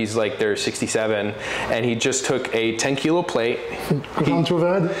name, but he's like, they're 67, and he just took a 10-kilo plate.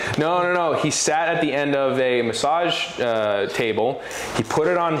 No. He sat at the end of a massage table. He put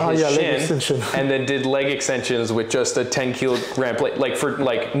it on his shin, and then did leg extensions with just a 10-kilogram plate, like for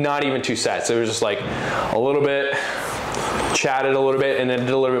like not even 2 sets. It was just like a little bit. Chatted a little bit and then did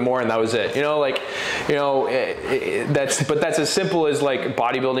a little bit more and that was it. You know, like, you know, that's as simple as like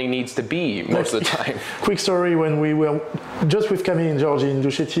bodybuilding needs to be most of the time. Quick story, when we were just with Camille in Géorgie, in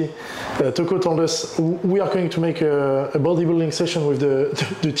Dusheti, Toko told us we are going to make a bodybuilding session with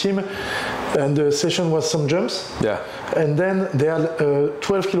the team, and the session was some jumps. Yeah. And then they had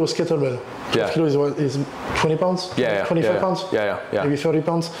 12 kilos kettlebell. 12 kilos is 20 pounds? 25 pounds? Maybe 30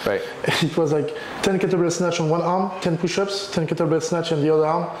 pounds. Right. It was like 10 kettlebell snatch on one arm, 10 push-ups, 10 kettlebell snatch on the other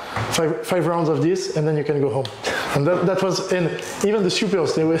arm, five rounds of this, and then you can go home. And that was, and even the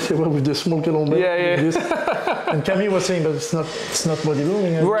supers, they were with the small kettlebell. This. And Camille was saying, but it's not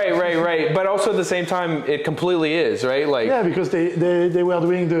bodybuilding. Right. But also at the same time, it completely is, right? Like, yeah, because they were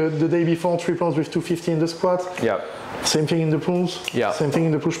doing the day before triples with 250 in the squat. Yeah. Same thing in the pulls. Yeah. Same thing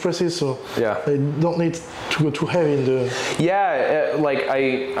in the push presses. So yeah, they don't need to go too heavy in the. Yeah, like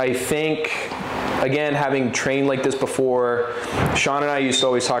I think. Again, having trained like this before, Sean and I used to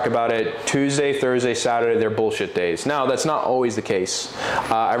always talk about it. Tuesday, Thursday, Saturday, they're bullshit days. Now, that's not always the case.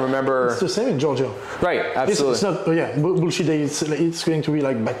 I remember... It's the same in Georgia. Right, absolutely. It's not, bullshit day. It's going to be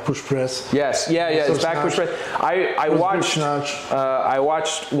like back push press. Yes, it's back push press. I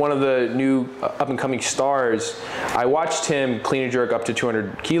watched one of the new up-and-coming stars I watched him clean and jerk up to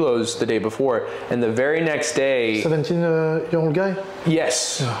 200 kilos the day before, and the very next day... 17-year-old guy?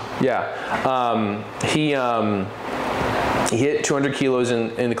 Yes. Yeah. He hit 200 kilos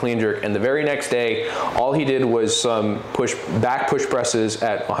in the clean jerk, and the very next day, all he did was some back push presses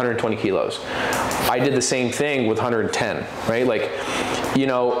at 120 kilos. I did the same thing with 110, right? Like, you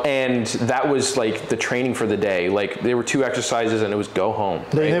know, and that was like the training for the day. Like, there were 2 exercises, and it was go home.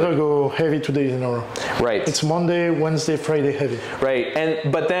 They right? never go heavy 2 days in a row. Right. It's Monday, Wednesday, Friday heavy.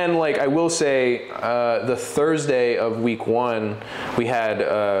 Right. But then, like, I will say, the Thursday of week 1, we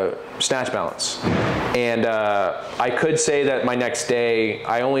had snatch balance. And I could say that my next day,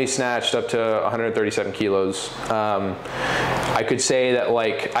 I only snatched up to 137 kilos. I could say that,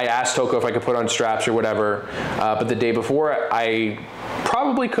 like, I asked Toko if I could put on straps or whatever, but the day before, I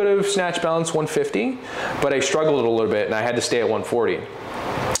probably could have snatch balance 150, but I struggled a little bit, and I had to stay at 140.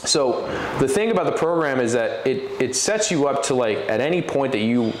 So the thing about the program is that it sets you up to, like, at any point that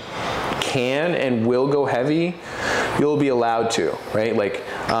you can and will go heavy, you'll be allowed to, right? Like,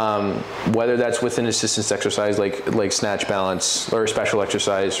 whether that's with an assistance exercise, like snatch balance or special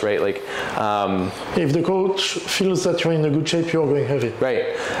exercise, right? Like, if the coach feels that you're in a good shape, you're going heavy.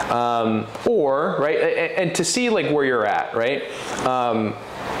 Right. Or, right, and to see, like, where you're at, right?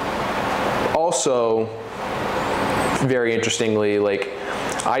 Also, very interestingly, like,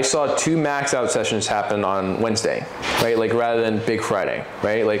 I saw 2 max out sessions happen on Wednesday, right? Like, rather than Big Friday,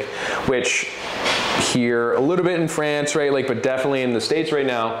 right? Like, which here a little bit in France, right? Like, but definitely in the States right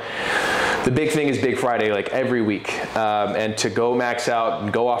now, the big thing is Big Friday, like, every week. And to go max out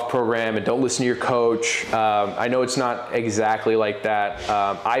and go off program and don't listen to your coach. I know it's not exactly like that.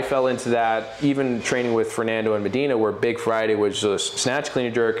 I fell into that even training with Fernando and Medina, where Big Friday was just snatch, clean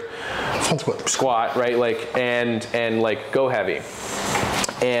and jerk, squat, right? Like, and like, go heavy.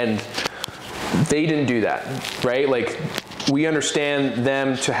 And they didn't do that, right? Like, we understand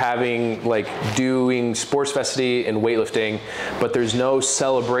them to having, like, doing sports festivity and weightlifting, but there's no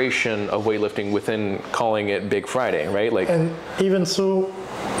celebration of weightlifting within calling it Big Friday, right? Like, and even so,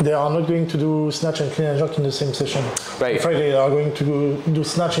 they are not going to do snatch and clean and jerk in the same session. Right. On Friday, they are going to do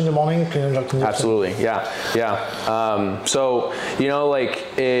snatch in the morning, clean and jerk in the Absolutely, yeah. So, you know,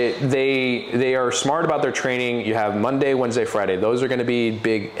 like, they are smart about their training. You have Monday, Wednesday, Friday. Those are going to be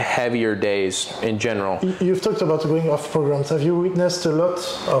big, heavier days in general. You've talked about going off programs. Have you witnessed a lot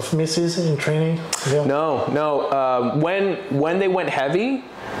of misses in training? Yeah. No. When they went heavy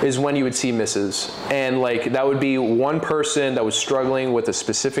is when you would see misses, and, like, that would be one person that was struggling with a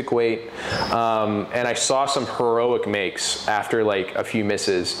specific weight, and I saw some heroic makes after, like, a few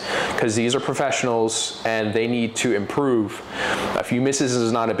misses, because these are professionals and they need to improve. A few misses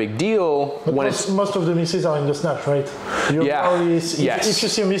is not a big deal. But when most of the misses are in the snatch, right? Yes. If you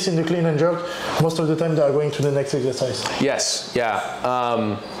see a miss in the clean and jerk, most of the time they are going to the next exercise. Yes,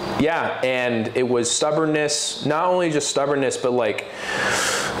 and it was stubbornness, not only just stubbornness, but, like,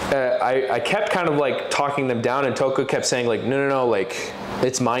 I kept kind of, like, talking them down, and Toko kept saying, like, no, like,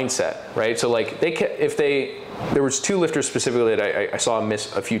 it's mindset, right? So, like, there was 2 lifters specifically that I saw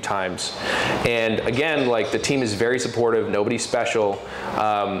miss a few times, and again, like, the team is very supportive, nobody's special.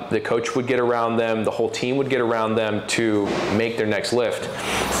 The coach would get around them, the whole team would get around them to make their next lift.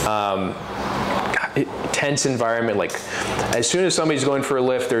 Tense environment, like, as soon as somebody's going for a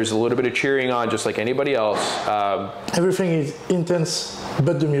lift, there's a little bit of cheering on, just like anybody else. Everything is intense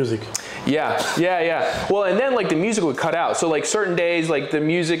but the music. Yeah. Well, and then, like, the music would cut out. So, like, certain days, like, the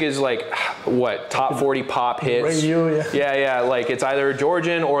music is, like, what, top 40 pop hits. Radio, Yeah. Like, it's either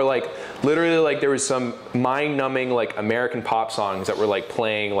Georgian or, like, literally, like, there was some mind-numbing, like, American pop songs that were, like,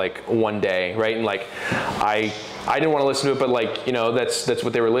 playing, like, one day, right? And, like, I didn't want to listen to it, but, like, you know, that's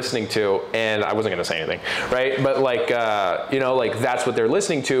what they were listening to, and I wasn't going to say anything, right? But, like, you know, like, that's what they're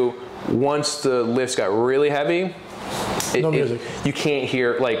listening to. Once the lifts got really heavy, no music. You can't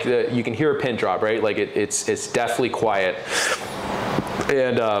hear, like, you can hear a pin drop, right? Like, it's definitely quiet.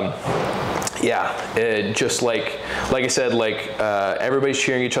 And just like I said, like, everybody's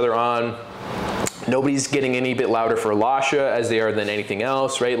cheering each other on. Nobody's getting any bit louder for Lasha as they are than anything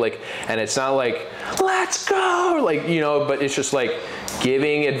else, right? Like, and it's not like, let's go, like, you know, but it's just like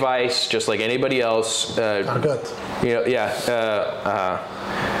giving advice, just like anybody else. You know,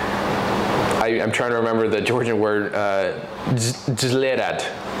 I'm trying to remember the Georgian word, džlerat.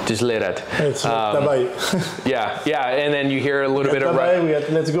 It's dabei. yeah, and then you hear a little bit of dabei, we got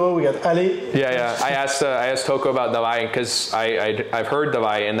let's go, we got allez. Yeah. I asked Toko about dabei because I've heard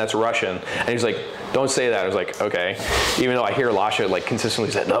dabei, and that's Russian, and he's like, don't say that. I was like, okay. Even though I hear Lasha like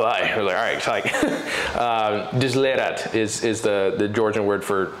consistently say, no, I was like, all right, it's like, dizlerat is the Georgian word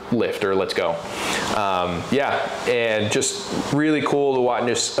for lift or let's go. Yeah, and just really cool to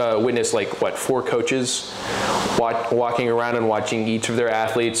witness like what, 4 coaches walking around and watching each of their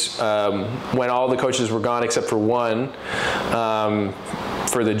athletes. When all the coaches were gone except for one,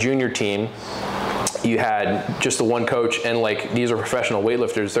 for the junior team, you had just the one coach, and like these are professional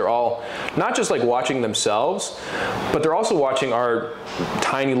weightlifters. They're all not just like watching themselves, but they're also watching our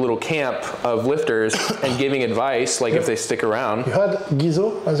tiny little camp of lifters and giving advice, like if they stick around. You had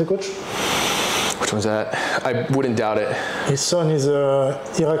Gizo as a coach? Which one's that? I wouldn't doubt it. His son is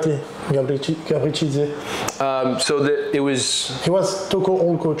Irakli Gabrichidze. It was... He was Toko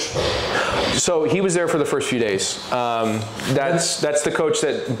old coach. So he was there for the first few days. That's the coach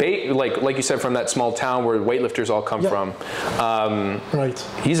that, like you said, from that small town where weightlifters all come from. Right.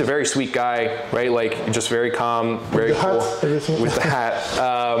 He's a very sweet guy, right? Like just very calm, very cool. With the hat.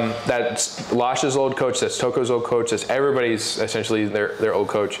 That's Lasha's old coach. That's Toko's old coach. That's everybody's essentially their old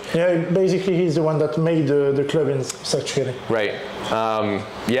coach. Yeah, basically he's the one that made the club in Saskatchewan. Right.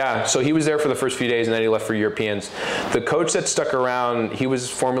 Yeah, so he was there for the first few days and then he left for Europeans. The coach that stuck around, he was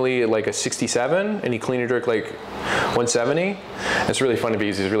formerly like a 67 and he clean and jerked like 170. It's really funny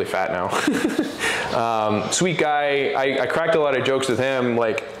because he's really fat now. Sweet guy. I cracked a lot of jokes with him.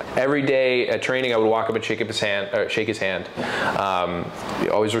 Like every day at training, I would walk up and shake his hand. He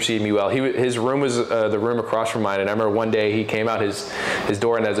always received me well. His room was the room across from mine, and I remember one day he came out his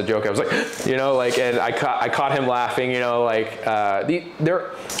door, and as a joke, I was like, you know, like, and I caught him laughing, you know, like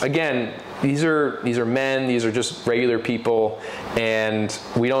they're again. These are men, these are just regular people, and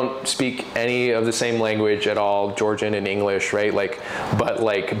we don't speak any of the same language at all, Georgian and English, right? Like, but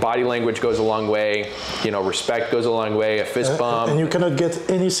like body language goes a long way, you know, respect goes a long way, a fist bump. And you cannot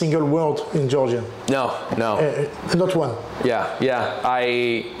get any single word in Georgian. No. Not one. Yeah.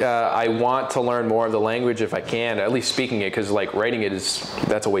 I want to learn more of the language if I can, at least speaking it, because like writing it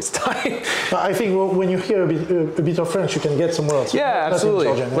that's a waste of time. I think when you hear a bit of French, you can get some words. Yeah, absolutely.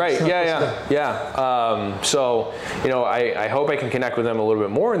 Right. Yeah. So, you know, I hope I can connect with them a little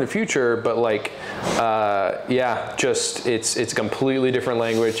bit more in the future, but like, yeah, just it's a completely different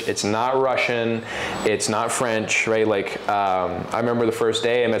language. It's not Russian. It's not French, right? Like, I remember the first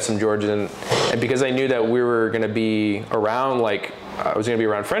day I met some Georgian, and because I knew that we were going to be around, like, I was going to be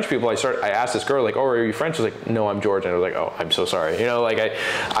around French people, I asked this girl, like, oh, are you French? I was like, no, I'm Georgian. I was like, oh, I'm so sorry. You know, like,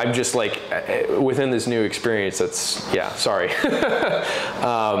 I'm just like, within this new experience, sorry.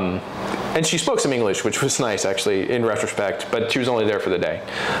 And she spoke some English, which was nice, actually, in retrospect, but she was only there for the day.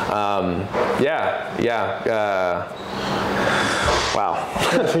 Wow.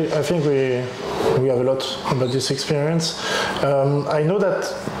 I think we have a lot about this experience. I know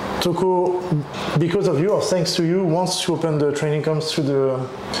that Toko, because of you or thanks to you, wants to open the training camps to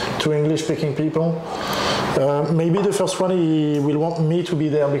English-speaking people. Maybe the first one he will want me to be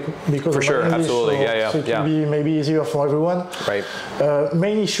there because for of sure, my English, absolutely, so it will be maybe easier for everyone. Right.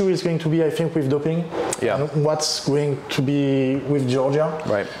 Main issue is going to be, I think, with doping. Yeah. And what's going to be with Georgia?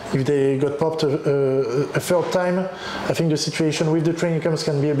 Right. If they got popped a third time, I think the situation with the training camps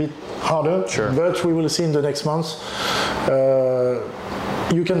can be a bit harder. Sure. But we will see in the next months.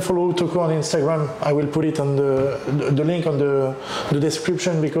 You can follow Toko on Instagram. I will put it on the link on the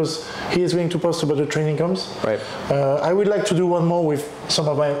description because he is going to post about the training camps. Right. I would like to do one more with some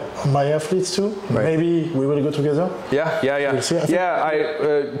of my athletes too. Right. Maybe we will go together. Yeah. We'll see.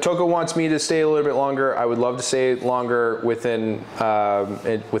 Toko wants me to stay a little bit longer. I would love to stay longer within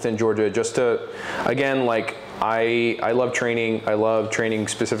Georgia, just to, again, like, I love training. I love training,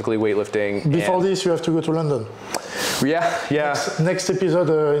 specifically weightlifting. Before this, you have to go to London. Yeah. Next episode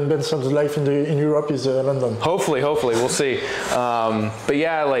in Benson's life in Europe is London. Hopefully, we'll see. But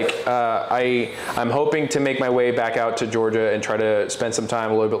yeah, like I'm hoping to make my way back out to Georgia and try to spend some time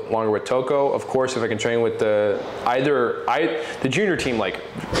a little bit longer with Toko. Of course, if I can train with the junior team, like,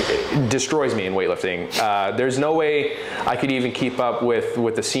 destroys me in weightlifting. There's no way I could even keep up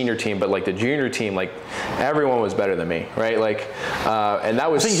with the senior team, but like the junior team, like everyone was better than me, right? Like, and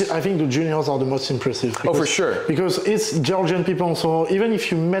that was. I think the juniors are the most impressive. Oh, for sure. Because it's Georgian people, so even if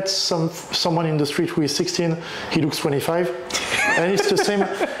you met someone in the street who is 16, he looks 25, and it's the same.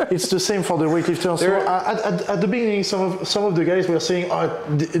 It's the same for the weightlifters. So at the beginning, some of the guys were saying,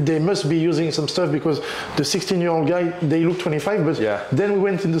 they must be using some stuff because the 16-year-old guy, they look 25. But then we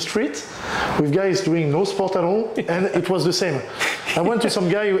went in the street with guys doing no sport at all, and it was the same. I went to some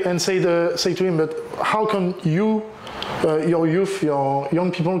guy and say to him, but how come you your youth, your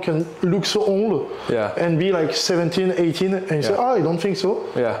young people can look so old and be like 17, 18, and you say, oh, I don't think so.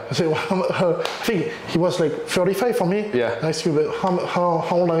 I say, well, I think he was like 35 for me. I asked you, but how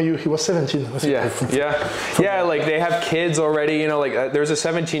old are you? He was 17. I said, like they have kids already, you know, like there's a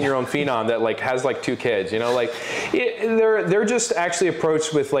 17-year-old phenom that like has like 2 kids, you know, like they're just actually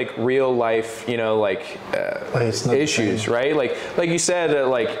approached with like real life, you know, like issues, right? Like you said,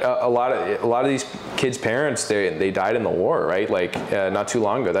 like a lot of these kids' parents, they died in the war, right? Like not too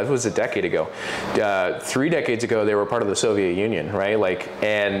long ago. That was a decade ago. 3 decades ago, they were part of the Soviet Union, right? Like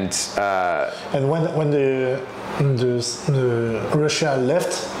and when the Russia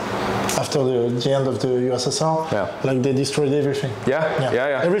left after the end of the USSR, like they destroyed everything.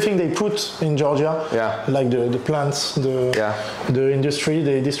 Everything they put in Georgia, like the plants, the industry,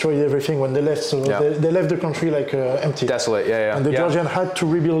 they destroyed everything when they left. So they left the country like empty. Desolate, And the Georgian had to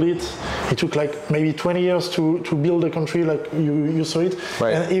rebuild it. It took like maybe 20 years to build the country like you saw it.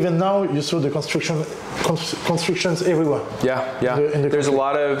 And even now you saw the constructions everywhere. In the There's a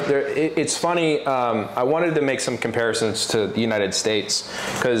lot of, it's funny, I wanted to make some comparisons to the United States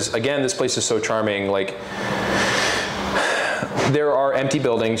because again, this place is so charming. Like there are empty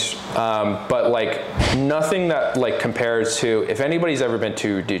buildings, but like nothing that like compares to, if anybody's ever been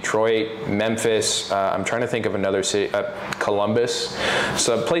to Detroit, Memphis, I'm trying to think of another city, Columbus,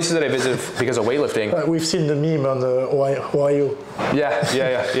 so places that I visited because of weightlifting. We've seen the meme on the Ohio.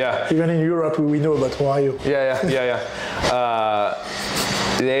 Yeah. Even in Europe, we know about Ohio.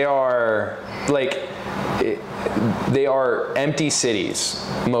 They are like, they are empty cities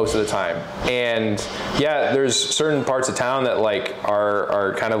most of the time, and there's certain parts of town that like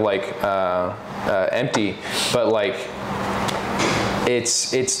are kind of like empty, but like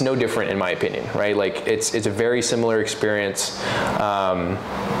it's no different in my opinion, right? Like it's a very similar experience.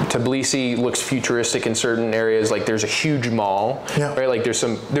 Tbilisi looks futuristic in certain areas. Like there's a huge mall, right? Like there's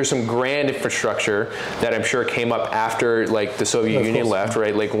some grand infrastructure that I'm sure came up after like the Soviet Union left,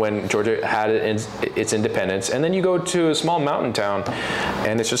 right? Like when Georgia had its independence, and then you go to a small mountain town,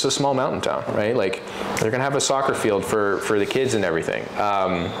 and it's just a small mountain town, right? Like they're gonna have a soccer field for the kids and everything.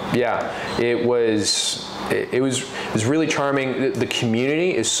 It was really charming. The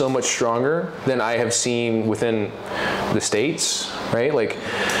community is so much stronger than I have seen within the States, right? Like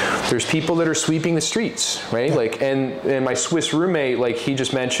there's people that are sweeping the streets, right? Like, and my Swiss roommate, like he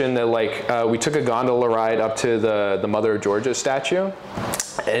just mentioned that like we took a gondola ride up to the Mother of Georgia statue.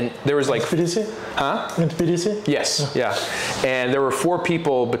 And there was like, Tbilisi? In Tbilisi? Yes, and there were 4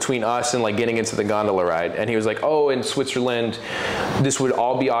 people between us and like getting into the gondola ride. And he was like, oh, in Switzerland, this would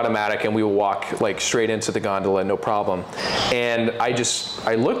all be automatic and we would walk like straight into the gondola, no problem. And I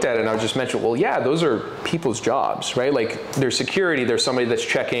looked at it and I just mentioned, well, yeah, those are people's jobs, right? Like there's security, there's somebody that's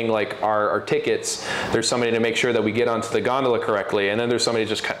checking like our tickets, there's somebody to make sure that we get onto the gondola correctly, and then there's somebody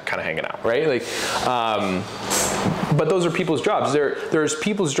just kind of hanging out, right? Like, but those are people's jobs. There's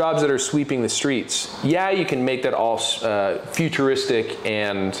people's jobs that are sweeping the streets. Yeah, you can make that all futuristic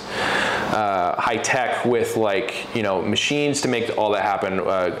and high tech with like, you know, machines to make all that happen,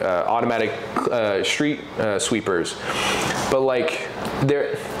 automatic street sweepers. But like,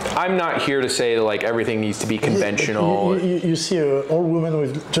 I'm not here to say like everything needs to be conventional. You see an old woman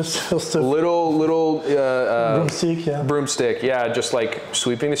with just a little broomstick, just like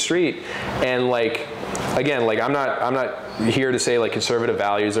sweeping the street. And like, again, like I'm not here to say like conservative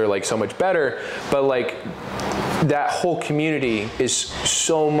values are like so much better, but like that whole community is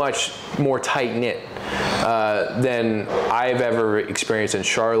so much more tight-knit than I've ever experienced in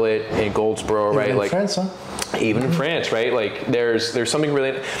Charlotte, in Goldsboro, right? Like France, huh? Even in France, right? Like there's something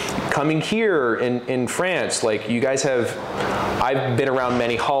really coming here in France. Like you guys have, I've been around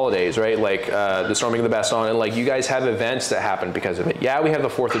many holidays, right? Like the Storming of the Bastille, and like you guys have events that happen because of it. Yeah, we have the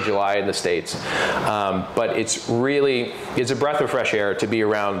 4th of July in the States, but it's a breath of fresh air to be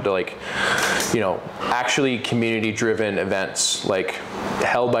around like, you know, actually community-driven events, like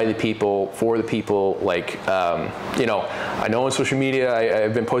held by the people, for the people. Like, you know, I know on social media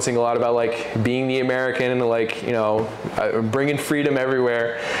I've been posting a lot about like being the American and like, you know, bringing freedom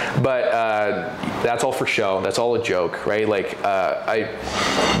everywhere, but that's all for show. That's all a joke, right? Like,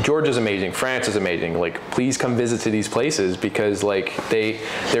 Georgia's amazing, France is amazing. Like, please come visit to these places because like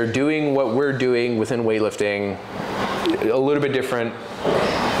they're doing what we're doing within weightlifting, a little bit different,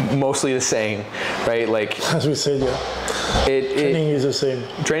 mostly the same, right? Like, as we said, training is the same.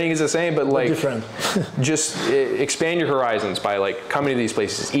 Training is the same, but like different. Just expand your horizons by like coming to these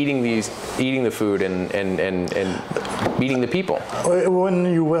places, eating the food, and meeting the people.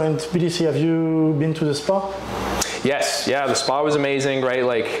 When you were in Tbilisi, have you been to the spa? Yes, yeah, the spa was amazing, right?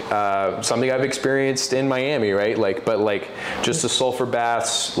 Like something I've experienced in Miami, right? Like, but like just the sulfur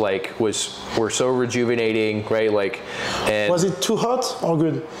baths, like were so rejuvenating, right? Like, and was it too hot or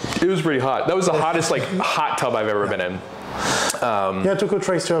good? It was pretty hot. That was the hottest like hot tub I've ever been in. Yeah, Toko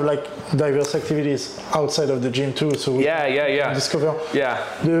tries to have like diverse activities outside of the gym too. So we discover. Yeah.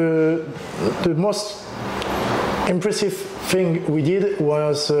 The most impressive thing we did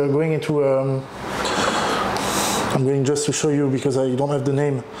was going into. I'm going just to show you because I don't have the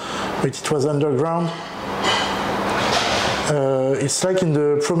name, but it was underground. It's like in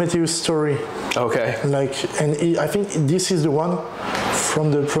the Prometheus story. Okay. Like, and I think this is the one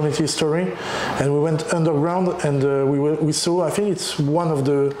from the Prometheus story, and we went underground and we saw. I think it's one of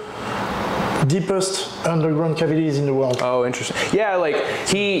the deepest underground cavities in the world. Oh, interesting. Yeah, like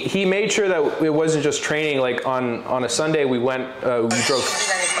he made sure that it wasn't just training. Like on a Sunday we went, we drove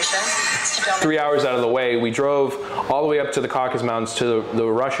 3 hours out of the way. We drove all the way up to the Caucase Mountains to the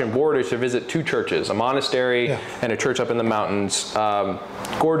Russian border to visit 2 churches, a monastery and a church up in the mountains.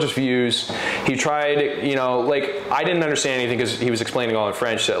 Gorgeous views. He tried, you know, like I didn't understand anything because he was explaining all in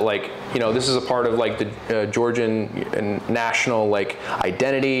French that like, you know, this is a part of like the Georgian national like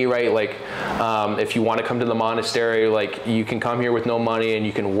identity, right? Like if you want to come to the monastery, like you can come here with no money and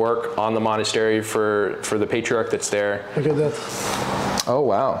you can work on the monastery for the patriarch that's there. Look at that. Oh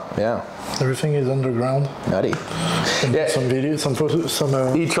wow, yeah. Everything is underground. Nutty. Yeah. Some videos, some photos,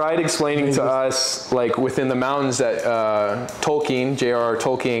 some. He tried explaining to us, like within the mountains, that Tolkien, J.R.R.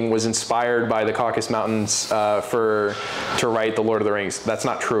 Tolkien, was inspired by the Caucasus Mountains to write the Lord of the Rings. That's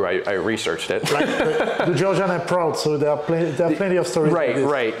not true. I researched it. Like the Georgian are proud, so there are plenty of stories. Right, like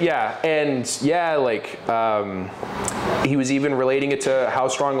right, yeah, and yeah, like he was even relating it to how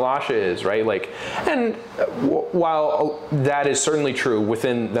strong Lasha is, right? Like, and while that is certainly true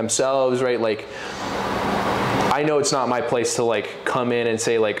within themselves, right? Like, I know it's not my place to like come in and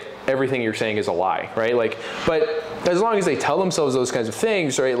say like everything you're saying is a lie, right? Like, but as long as they tell themselves those kinds of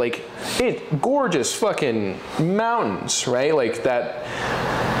things, right? Like, gorgeous fucking mountains, right? Like that.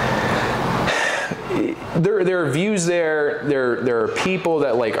 There are views there. There are people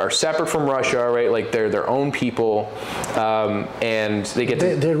that like are separate from Russia, right? Like they're their own people, and they get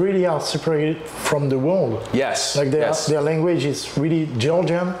they really are separated from the world. Yes. Like their language is really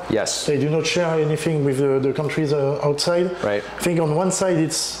Georgian. Yes. They do not share anything with the countries outside. Right. I think on one side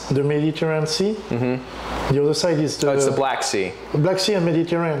it's the Mediterranean Sea. Mm-hmm. The other side is it's the Black Sea. Black Sea and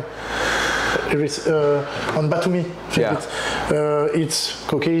Mediterranean. On Batumi, it's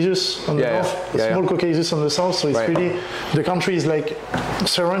Caucasus on the north, small Caucasus on the south, so it's really, the country is like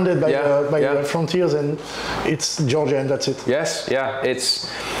surrounded by the frontiers, and it's Georgia and that's it. Yes, yeah,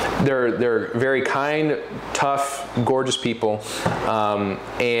 they're very kind, tough, gorgeous people,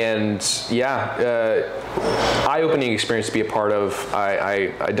 and eye-opening experience to be a part of.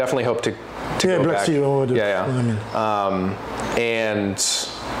 I definitely hope to go Black back. Sea, and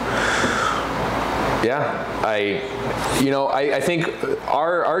yeah, I think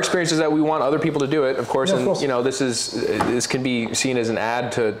our experience is that we want other people to do it, of course, and you know, this can be seen as an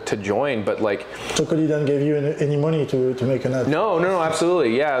ad to join, but like Tokoli didn't give you any money to make an ad. No,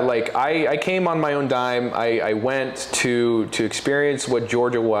 absolutely, yeah. Like I came on my own dime. I went to experience what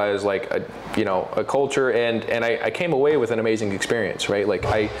Georgia was like, a culture, and I came away with an amazing experience, right? Like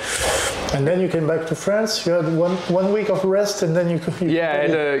and then you came back to France. You had one week of rest, and then you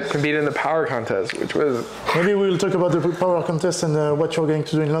had to compete in the power contest, which was. Maybe we'll talk about the power contest and what you're going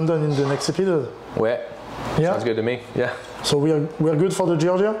to do in London in the next episode. Yeah. Sounds good to me. Yeah. So we are good for the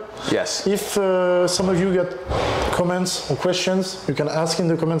Georgia? Yes. If some of you got comments or questions, you can ask in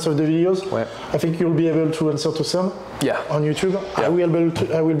the comments of the videos. Ouais. I think you'll be able to answer to some on YouTube. Yeah. I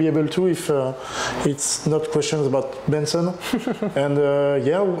will be able to if it's not questions about Benson. And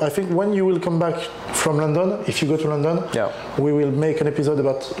I think when you will come back from London, if you go to London, we will make an episode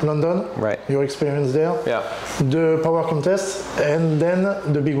about London, your experience there, the power contest, and then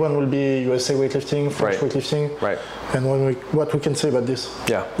the big one will be USA weightlifting, French weightlifting, and what we can say about this.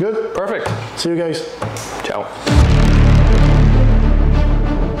 Yeah. Good? Perfect. See you guys. Ciao.